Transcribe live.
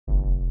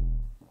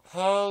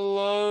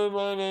Hello,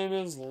 my name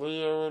is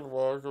Leo and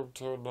welcome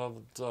to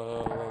another day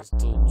of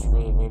LSD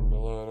Dream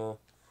Emulator.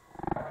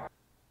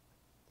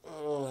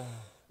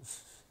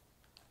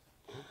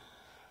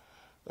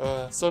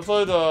 So I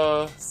played,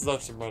 this is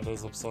actually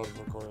Monday's episode of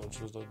recording on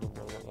Tuesday, don't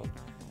worry about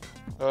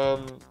that.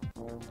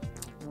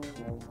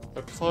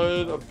 I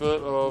played a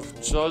bit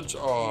of Judge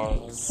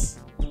Eyes,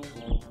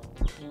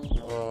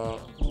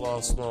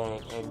 last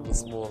night and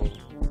this morning,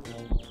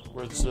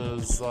 which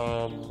is,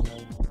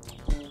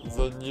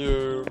 the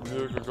new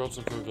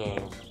Gotoku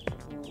game,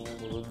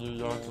 or the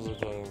new Yakuza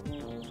game.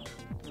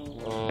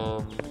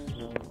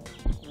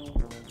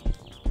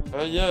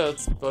 And yeah,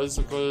 it's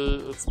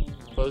basically just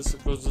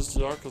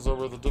Yakuza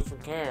with a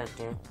different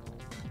character.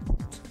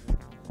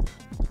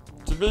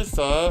 To be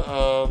fair,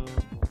 I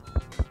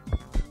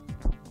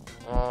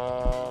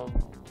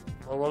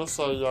want to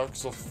say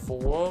Yakuza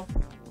 4,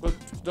 but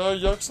no,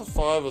 Yakuza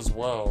 5 as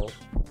well.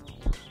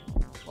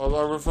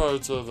 I refer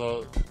to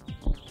the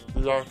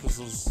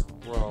Yakuza's,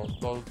 well,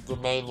 the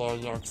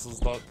mainline Yakuza's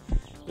that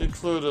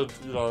included,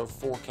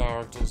 4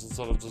 characters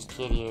instead of just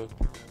Kiryu.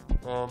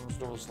 I'm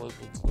still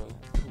sleeping today.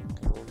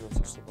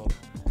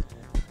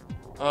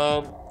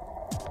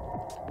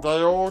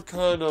 They all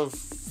kind of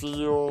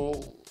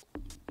feel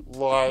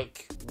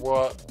like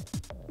what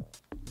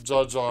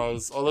Judge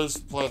Eyes, at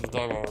least playing the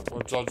demo,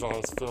 what Judge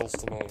Eyes feels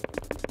to me.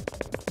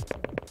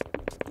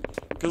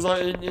 Because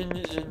in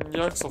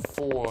Yakuza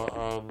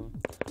 4,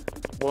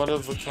 one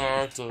of the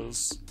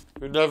characters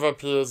who never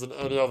appears in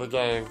any other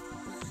game,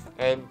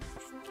 and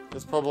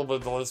is probably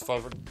the least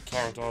favourite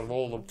character out of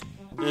all of them,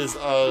 is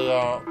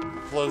a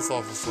police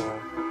officer.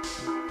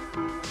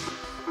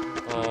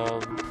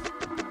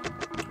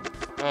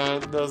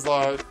 And there's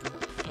like,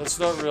 it's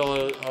not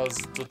really as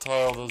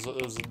detailed as it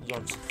is in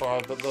Yakuza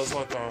 5, but there's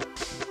like a,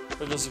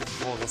 I guess you could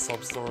call it a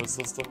sub-story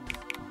system,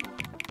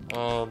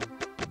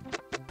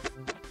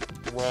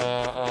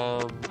 where,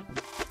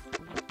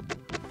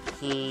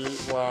 he,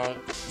 like,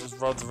 just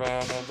runs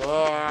around and,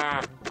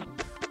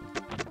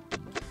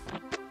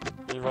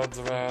 he runs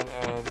around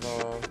and,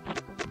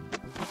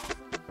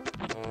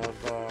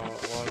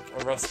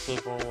 like, arrests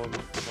people and,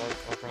 like,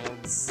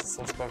 apprehends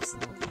suspects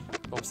and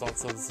helps out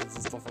citizens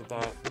and stuff like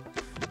that.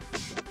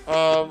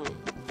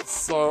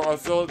 So I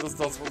feel like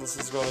that's what this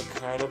is going to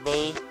kind of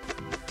be.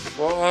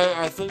 Well,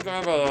 I think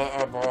I'm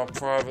a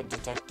private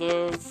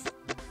detective.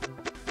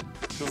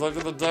 Because, like,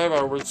 in the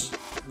demo,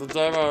 the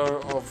demo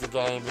of the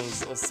game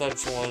is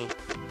essentially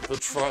the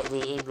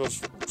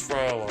English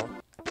trailer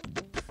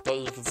that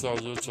you can see on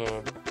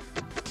YouTube,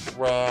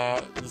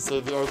 where you see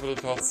the opening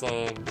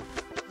cutscene,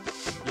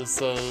 you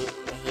see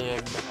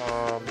him,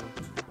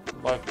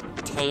 like,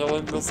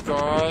 tailing this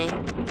guy,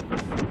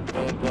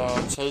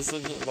 and,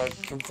 chasing him, like,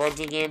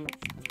 confronting him,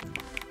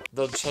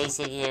 then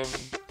chasing him,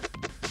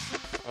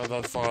 and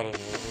then fighting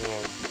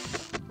him,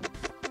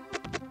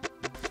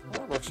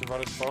 I'm actually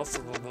running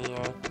faster than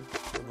the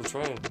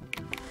train.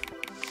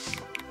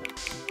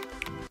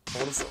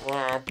 What is it?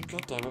 Wow,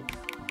 god damn it.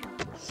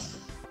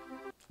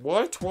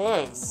 Why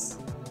twice?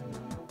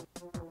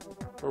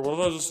 Wait, what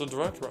did I just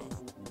interact with?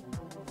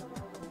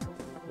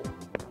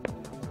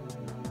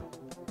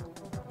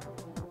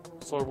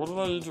 Sorry, what did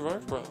I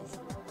interact with?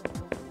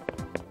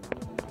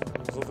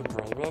 Was it the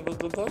grey man that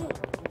did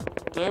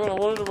that? Damn it, I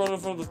wanted to run in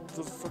front of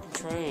the fucking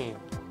train.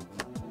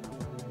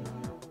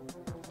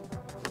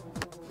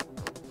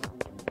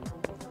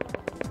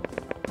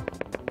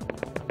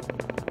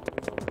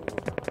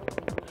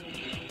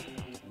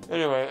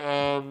 Anyway,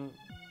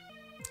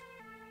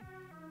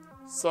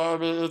 so I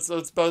mean,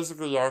 it's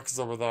basically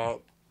Yakuza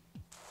without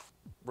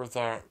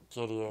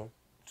Kiryu,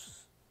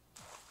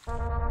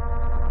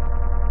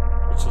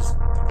 which is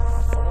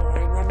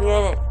fine.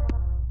 No,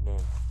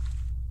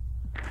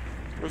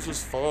 which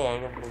is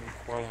fine. I'm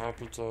quite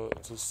happy to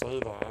say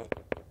that.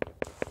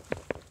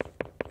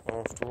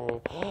 After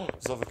all,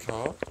 is that the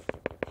car?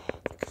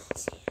 The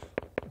car's here.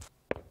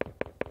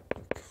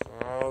 The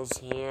car's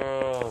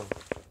here.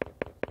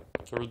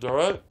 Can we do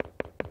it?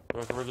 You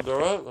reckon we can do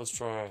it? Let's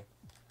try.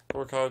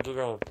 Come on, car, get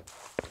on.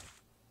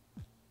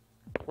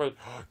 Wait,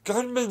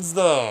 Gunman's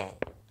there!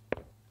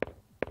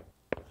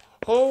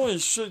 Holy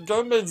shit,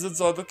 Gunman's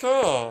inside the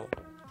car!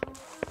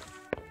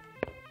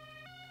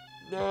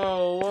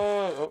 No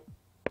way! Oh,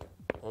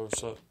 oh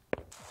shit.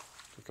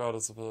 The car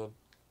disappeared.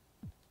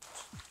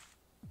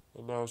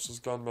 And now it's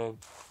just Gunman.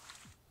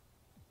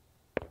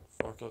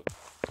 Fuck it.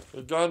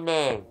 Hey,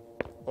 Gunman!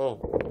 Oh.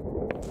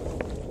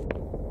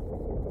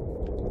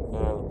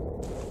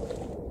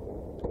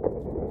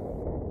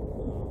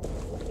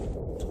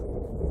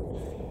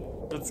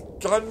 It's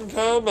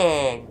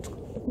Cargunman!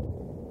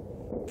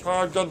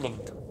 Cargunman.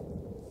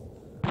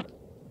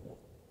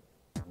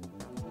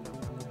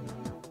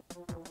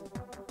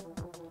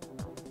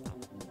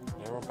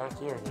 Now we're back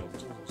here again,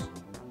 Jesus.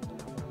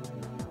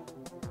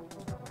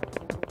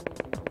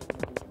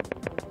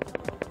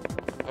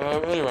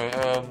 Anyway,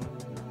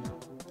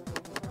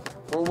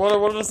 well, what I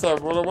wanted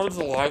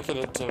to liken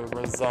it to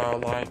was,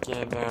 like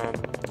in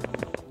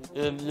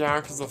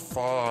Yakuza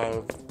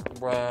 5,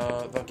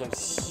 where that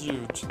game's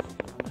huge.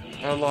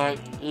 And like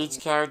each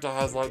character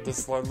has like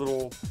this like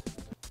little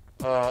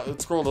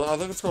it's called I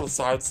think it's called a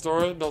side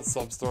story, not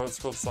sub story, it's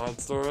called side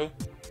story.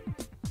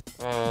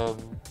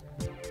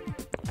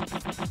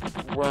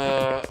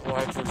 Where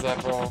like for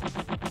example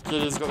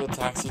Kitty's got the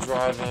taxi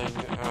driving,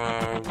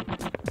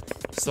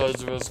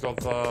 Sajua's got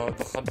the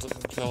hunting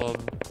and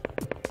killing,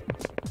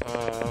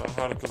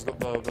 Haneka's got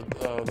the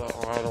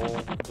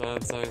idol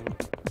dancing,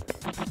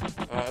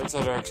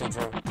 etc,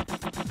 etc.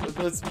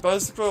 It's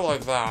basically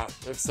like that,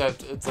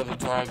 except it's an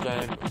entire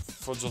game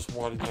for just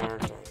one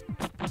character.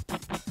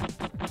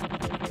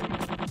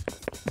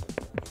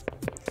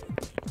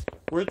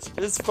 Which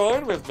is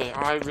fine with me.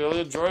 I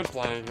really enjoyed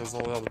playing as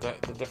all the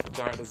different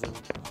characters in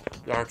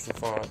Yakuza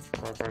 5,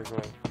 quite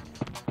frankly.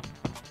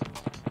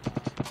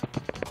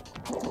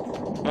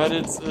 And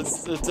it's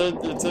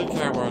in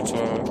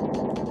Kamurocho,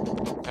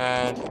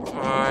 and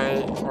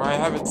I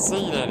haven't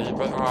seen any,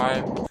 but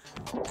I'm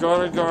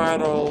gonna go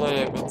out on a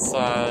limb and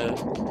say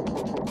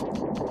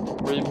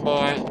we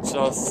might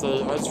just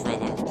see. I just read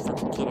that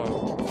freaking kiddo.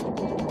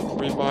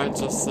 We might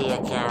just see a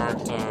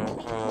character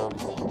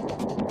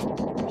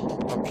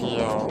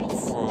appear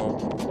from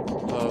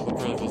the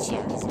previous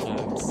Yakuza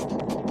games.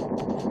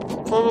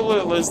 Probably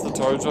at least the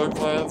Tojo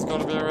clan's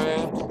gonna be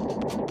around.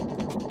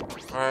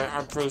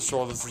 I'm pretty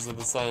sure this is in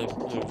the same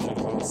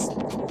universe.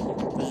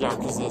 The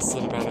Yakuza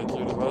cinematic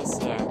universe,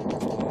 yeah.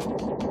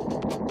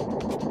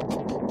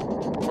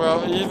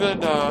 Well, even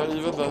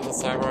the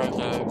samurai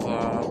games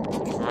are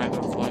kind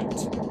of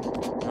linked.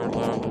 Or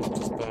no,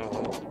 just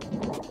barely.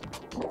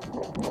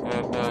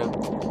 And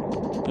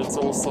it's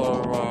also,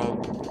 oh,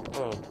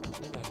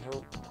 what the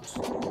hell?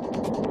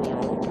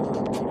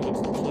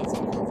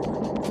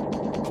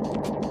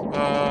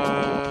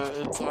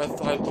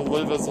 I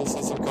believe there's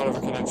also some kind of a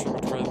connection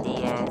between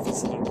the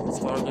Visited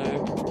All-Star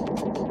game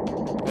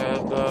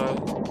and the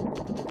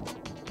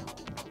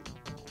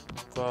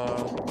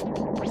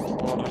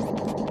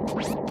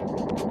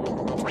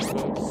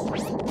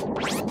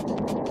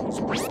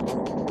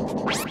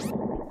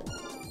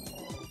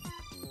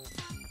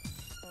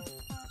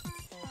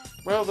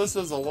well, this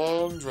is a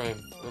long dream.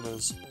 It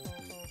is.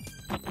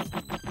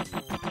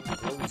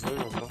 Long dream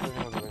of nothing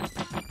happening.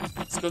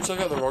 Let's go check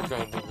out the rock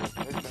garden.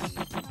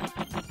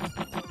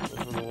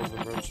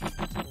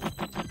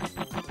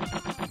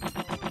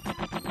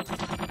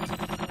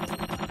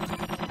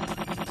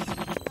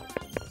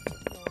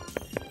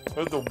 I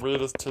heard the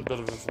weirdest tidbit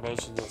of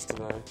information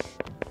yesterday.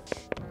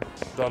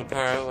 That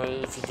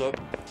apparently, if you get,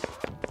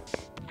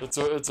 it's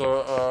an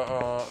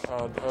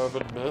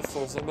urban myth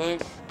or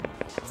something,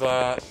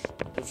 that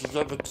if you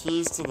get the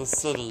keys to the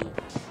city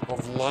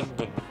of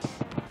London,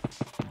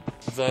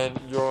 then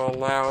you're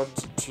allowed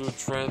to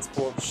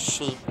transport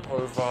sheep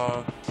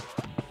over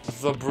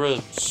the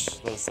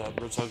bridge, they said,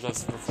 which I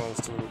guess refers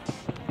to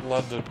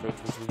London Bridge,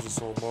 which we just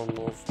saw a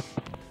model of.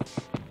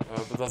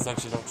 But that's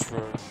actually not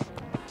true.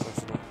 It's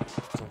actually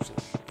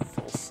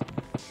false.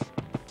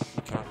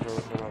 You can't do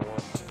it no matter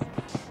what.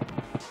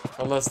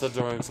 Unless they're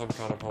doing some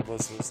kind of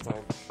publicity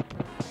stunt.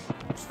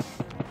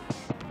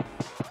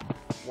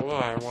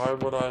 Why? Why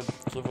would I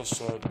give a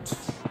shit?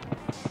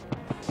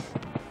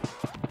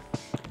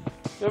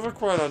 Never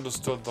quite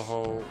understood the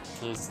whole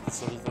keys to the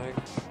city thing.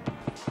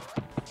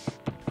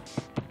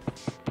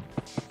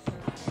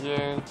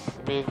 Yeah,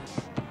 I mean,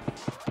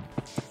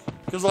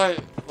 because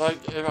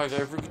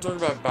if we could talk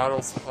about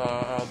battles,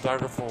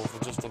 Daggerfall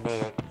for just a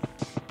minute,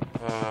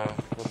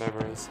 the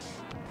memories.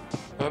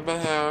 Remember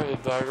how in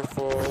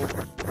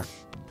Daggerfall,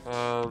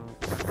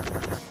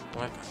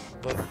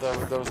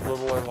 there was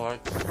literally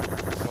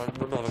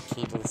well, not a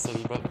key to the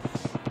city, but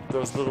there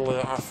was literally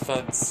a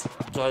fence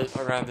gate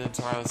around the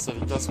entire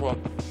city. Guess what?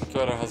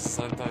 Kyoto has the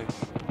same thing.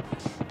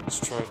 It's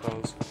true, it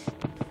does.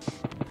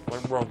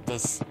 Like, well,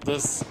 this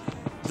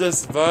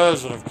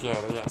version of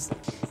Kyoto, yes.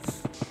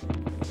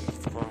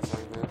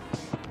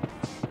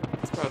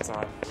 It's quite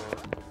sad,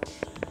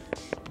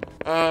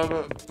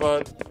 yeah.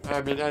 But,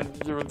 I mean,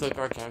 and you would think,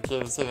 okay, key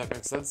to the city, that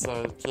makes sense,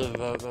 so key to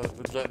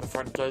the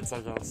front gates,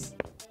 I guess.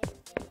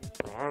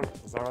 Alright,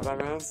 is that what that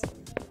means?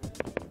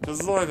 Because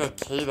it's like a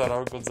key that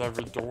opens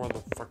every door in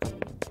the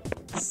frickin'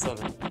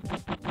 city.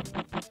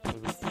 It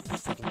was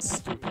frickin'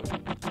 stupid.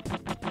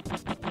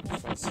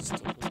 That's so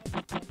stupid.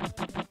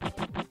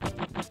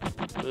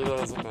 It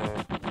doesn't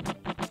matter.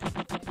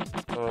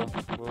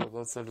 Well,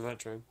 that's the end of that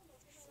dream.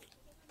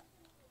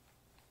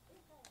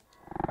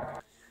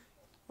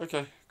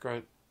 Okay,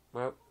 great.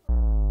 Well,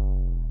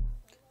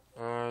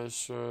 I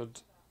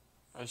should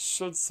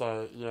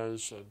say, yeah, you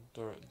should.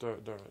 Do it.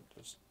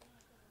 Just,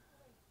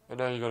 I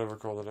know you gotta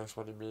record the next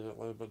one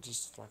immediately, but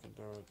just fucking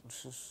do it.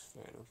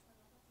 Fair enough.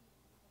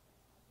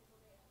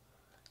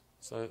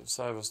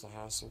 Save us the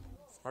hassle.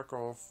 Fuck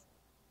off.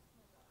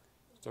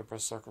 Don't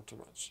press circle too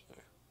much.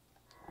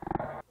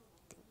 Yeah.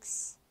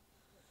 Thanks.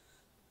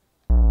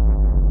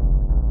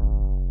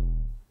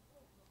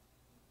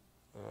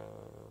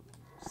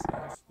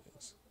 Save,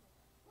 yes.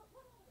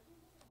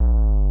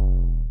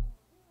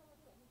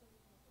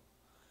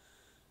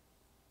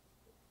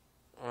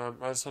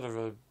 I just had a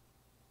really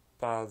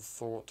bad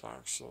thought,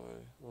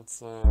 actually. Let's,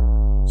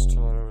 just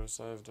tell I already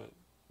saved it.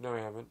 No, I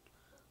haven't.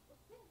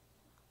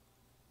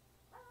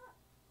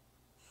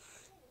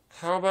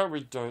 How about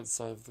we don't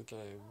save the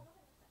game?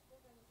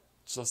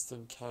 Just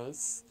in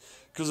case.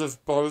 Because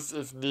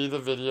if neither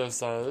video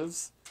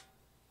saves,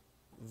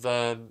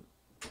 then,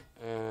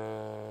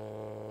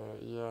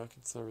 yeah, I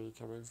can see where you're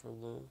coming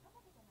from there.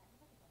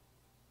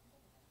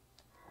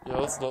 Yeah,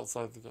 let's not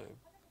save the game.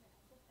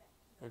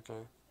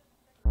 Okay.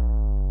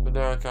 But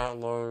now I can't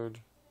load.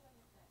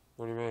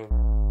 What do you mean?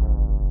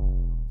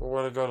 Well,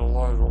 when I go to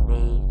load, it'll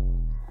be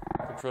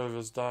the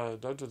previous day.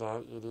 Don't do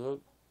that,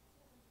 idiot.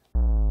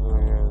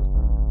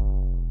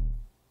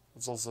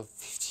 It's also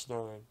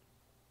 59.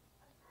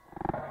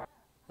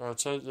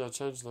 Change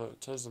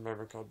the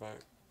memory card back.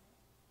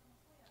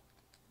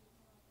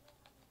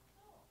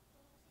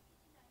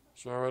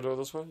 Should I do it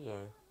this way?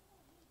 Yeah.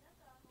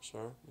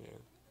 Sure? Yeah.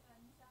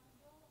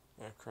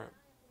 Ah, crap.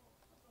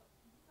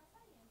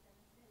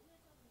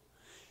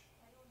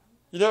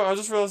 You know, I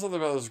just realized something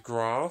about this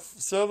graph.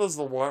 See how there's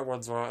the white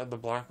ones, right, and the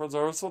black ones? I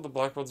always thought the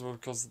black ones were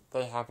because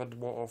they happened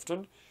more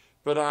often.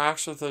 But I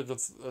actually think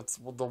it's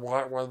the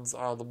white ones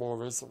are the more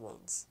recent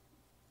ones.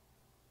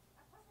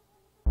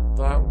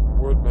 That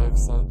would make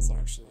sense,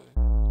 actually.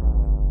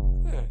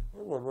 Yeah, it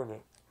would, wouldn't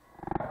it?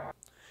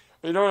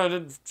 You know what I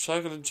didn't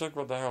check? I didn't check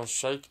what the hell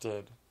Shake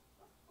did.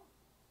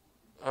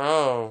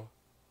 Oh.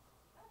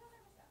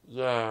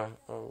 Yeah.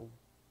 Oh.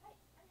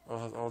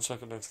 I'll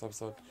check it next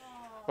episode.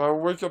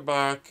 When we come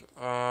back,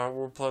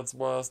 we'll play some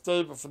more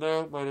LSD, but for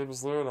now, my name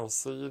is Lou, and I'll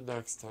see you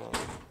next time.